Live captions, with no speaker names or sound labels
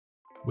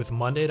With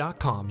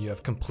monday.com, you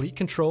have complete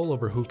control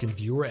over who can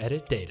view or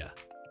edit data.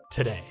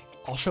 Today,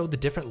 I'll show the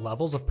different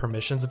levels of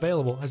permissions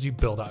available as you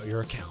build out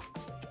your account.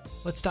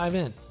 Let's dive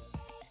in.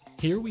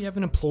 Here we have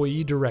an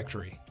employee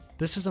directory.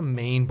 This is a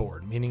main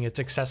board, meaning it's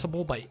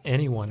accessible by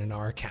anyone in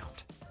our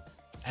account.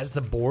 As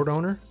the board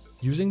owner,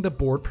 using the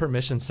board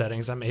permission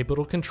settings, I'm able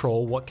to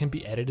control what can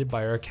be edited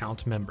by our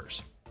account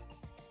members.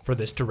 For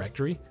this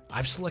directory,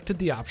 I've selected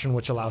the option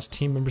which allows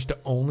team members to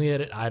only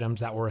edit items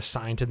that were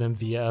assigned to them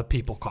via a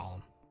people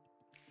column.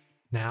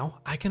 Now,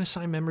 I can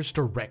assign members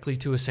directly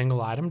to a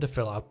single item to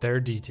fill out their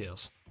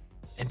details.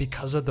 And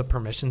because of the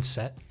permissions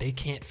set, they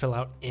can't fill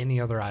out any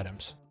other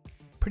items.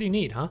 Pretty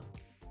neat, huh?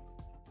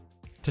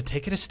 To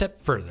take it a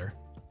step further,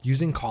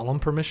 using column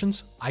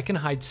permissions, I can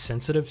hide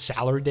sensitive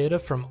salary data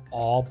from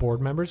all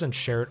board members and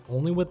share it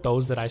only with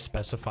those that I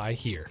specify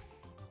here.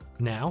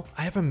 Now,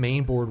 I have a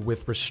main board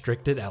with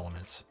restricted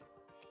elements.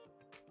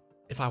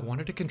 If I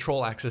wanted to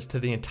control access to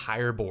the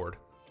entire board,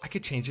 I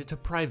could change it to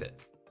private.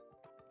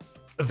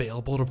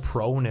 Available to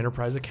pro and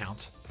enterprise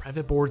accounts,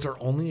 private boards are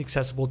only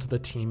accessible to the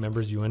team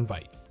members you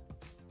invite.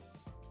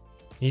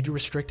 Need to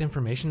restrict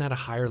information at a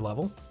higher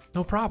level?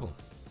 No problem.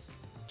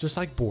 Just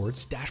like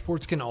boards,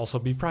 dashboards can also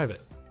be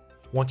private.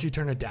 Once you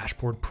turn a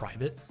dashboard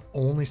private,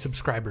 only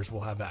subscribers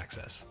will have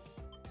access.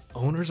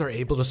 Owners are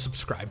able to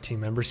subscribe team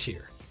members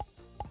here.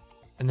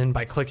 And then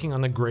by clicking on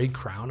the gray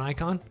crown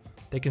icon,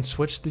 they can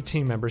switch the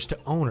team members to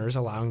owners,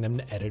 allowing them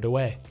to edit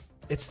away.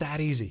 It's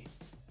that easy.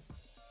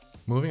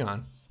 Moving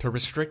on, to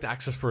restrict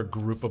access for a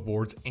group of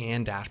boards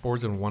and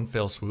dashboards in one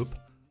fell swoop,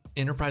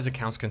 enterprise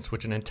accounts can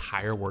switch an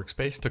entire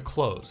workspace to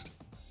closed.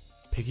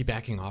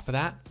 Piggybacking off of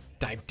that,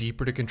 dive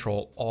deeper to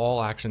control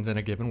all actions in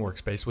a given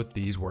workspace with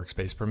these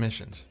workspace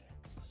permissions.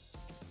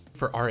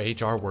 For our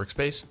HR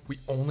workspace, we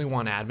only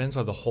want admins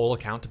of the whole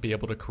account to be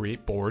able to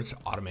create boards,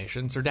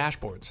 automations, or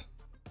dashboards.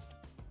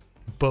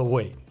 But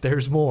wait,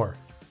 there's more.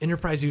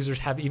 Enterprise users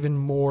have even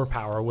more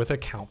power with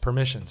account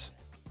permissions.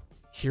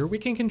 Here we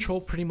can control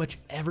pretty much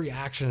every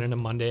action in a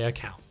Monday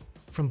account,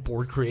 from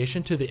board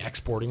creation to the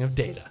exporting of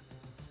data.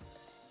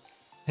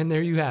 And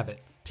there you have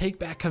it. Take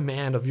back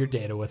command of your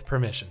data with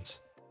permissions.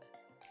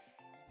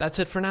 That's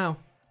it for now.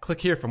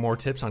 Click here for more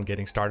tips on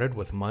getting started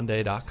with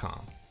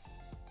monday.com.